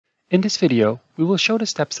In this video, we will show the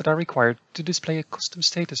steps that are required to display a custom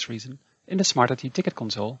status reason in the Smart IT ticket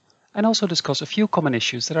console and also discuss a few common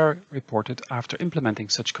issues that are reported after implementing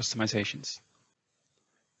such customizations.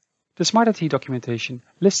 The Smart IT documentation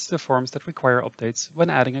lists the forms that require updates when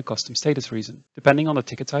adding a custom status reason, depending on the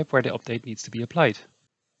ticket type where the update needs to be applied.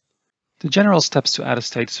 The general steps to add a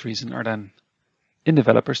status reason are then: in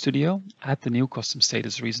Developer Studio, add the new custom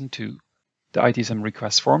status reason to the ITSM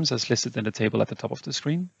request forms as listed in the table at the top of the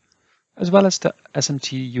screen, as well as the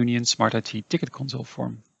SMT Union Smart IT ticket console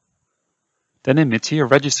form. Then in mid-tier,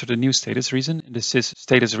 register the new status reason in the sys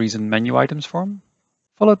status reason menu items form,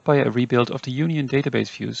 followed by a rebuild of the Union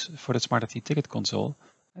database views for the Smart IT ticket console,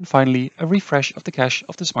 and finally a refresh of the cache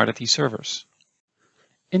of the Smart IT servers.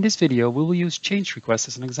 In this video, we will use change requests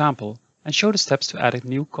as an example and show the steps to add a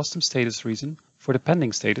new custom status reason for the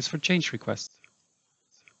pending status for change requests.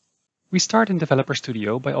 We start in Developer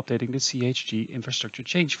Studio by updating the CHG infrastructure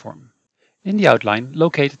change form. In the outline,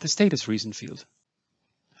 locate the status reason field.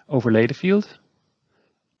 Overlay the field.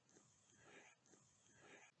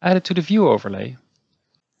 Add it to the view overlay.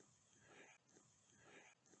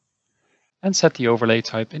 And set the overlay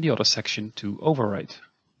type in the other section to override.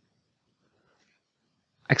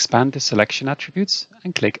 Expand the selection attributes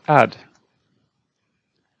and click Add.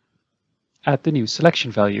 Add the new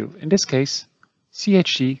selection value, in this case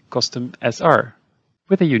CHG Custom SR,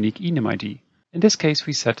 with a unique enum ID. In this case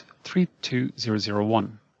we set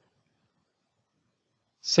 32001.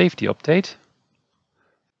 Save the update.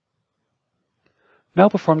 Now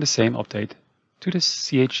perform the same update to the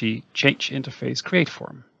CHG Change Interface Create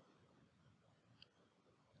form.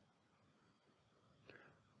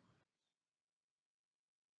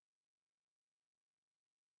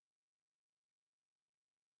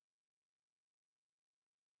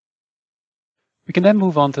 We can then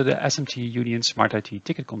move on to the SMT Union Smart IT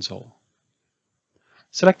ticket console.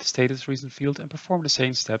 Select the status reason field and perform the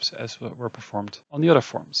same steps as were performed on the other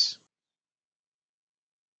forms.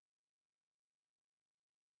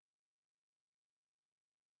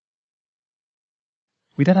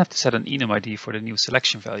 We then have to set an enum ID for the new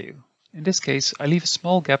selection value. In this case, I leave a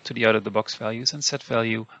small gap to the out-of-the-box values and set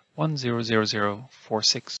value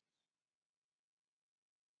 100046.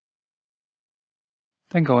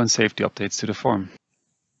 Then go and save the updates to the form.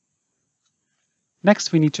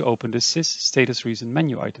 Next, we need to open the sys status reason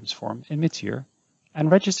menu items form in mid-tier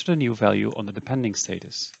and register the new value under the pending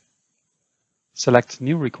status. Select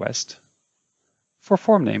New Request. For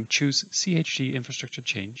form name, choose CHG Infrastructure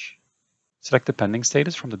Change. Select the pending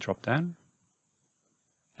status from the drop-down.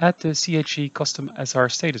 Add the CHG Custom SR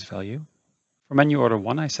status value. For menu order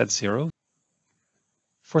 1, I set 0.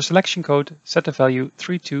 For selection code, set the value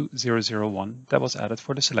 32001 that was added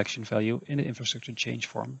for the selection value in the infrastructure change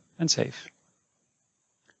form and save.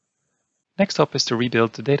 Next up is to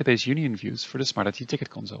rebuild the database union views for the Smart IT ticket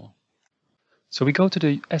console. So we go to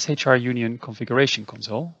the SHR Union configuration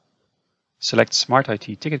console, select Smart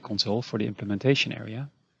IT ticket console for the implementation area,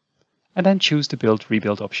 and then choose the Build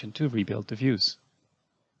Rebuild option to rebuild the views.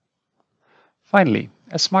 Finally,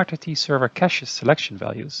 as Smart IT server caches selection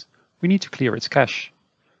values, we need to clear its cache.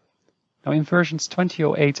 Now in versions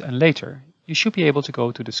 2008 and later, you should be able to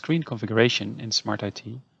go to the screen configuration in Smart IT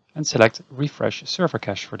and select Refresh Server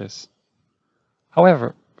Cache for this.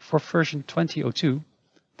 However, for version 2002,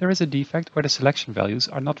 there is a defect where the selection values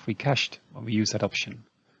are not recached when we use that option,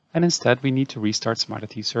 and instead we need to restart Smart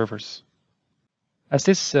IT servers. As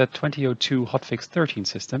this is a 2002 hotfix 13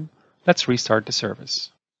 system, let's restart the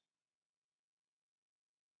service.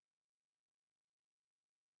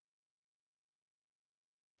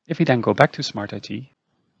 If we then go back to Smart IT,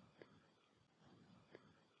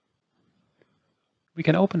 we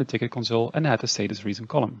can open the ticket console and add the status reason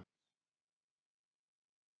column.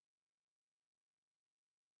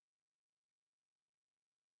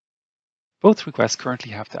 Both requests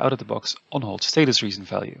currently have the out-of-the-box on-hold status reason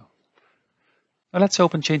value. Now let's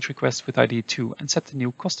open change request with ID 2 and set the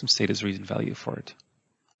new custom status reason value for it.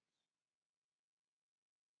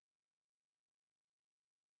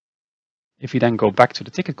 If we then go back to the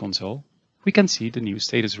ticket console, we can see the new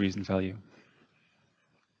status reason value.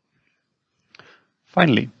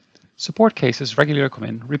 Finally, support cases regularly come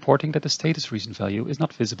in reporting that the status reason value is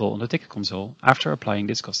not visible on the ticket console after applying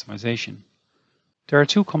this customization. There are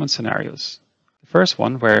two common scenarios. The first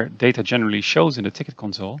one where data generally shows in the ticket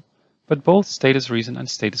console, but both status reason and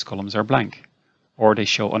status columns are blank, or they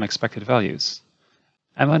show unexpected values.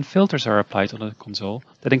 And when filters are applied on the console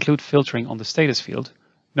that include filtering on the status field,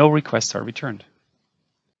 no requests are returned.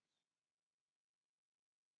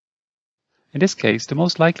 In this case, the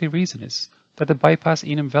most likely reason is that the bypass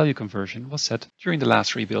enum value conversion was set during the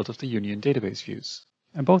last rebuild of the Union database views.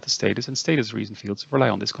 and both the status and status reason fields rely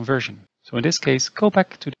on this conversion. So in this case, go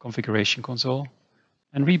back to the configuration console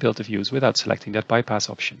and rebuild the views without selecting that bypass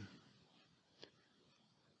option.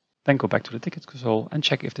 Then go back to the ticket console and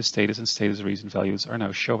check if the status and status reason values are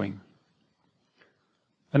now showing.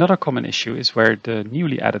 Another common issue is where the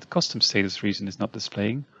newly added custom status reason is not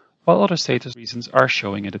displaying, while other status reasons are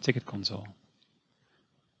showing in the ticket console.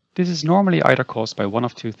 This is normally either caused by one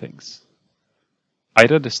of two things.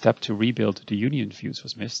 Either the step to rebuild the union views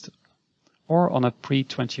was missed, or on a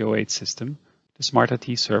pre-2008 system, the Smart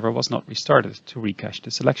IT server was not restarted to recache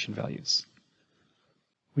the selection values.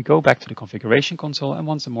 We go back to the configuration console and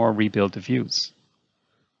once more rebuild the views.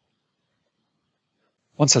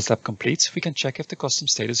 Once that step completes, we can check if the custom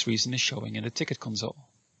status reason is showing in the ticket console.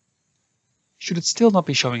 Should it still not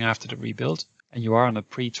be showing after the rebuild, and you are on a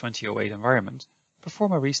pre-2008 environment,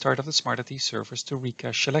 perform a restart of the Smart IT servers to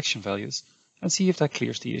recache selection values and see if that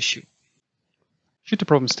clears the issue. Should the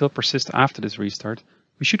problem still persist after this restart,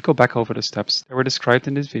 we should go back over the steps that were described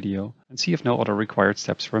in this video and see if no other required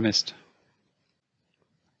steps were missed.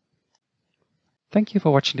 Thank you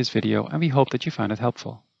for watching this video, and we hope that you found it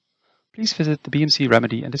helpful. Please visit the BMC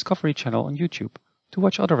Remedy and Discovery channel on YouTube to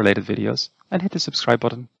watch other related videos and hit the subscribe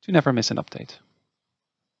button to never miss an update.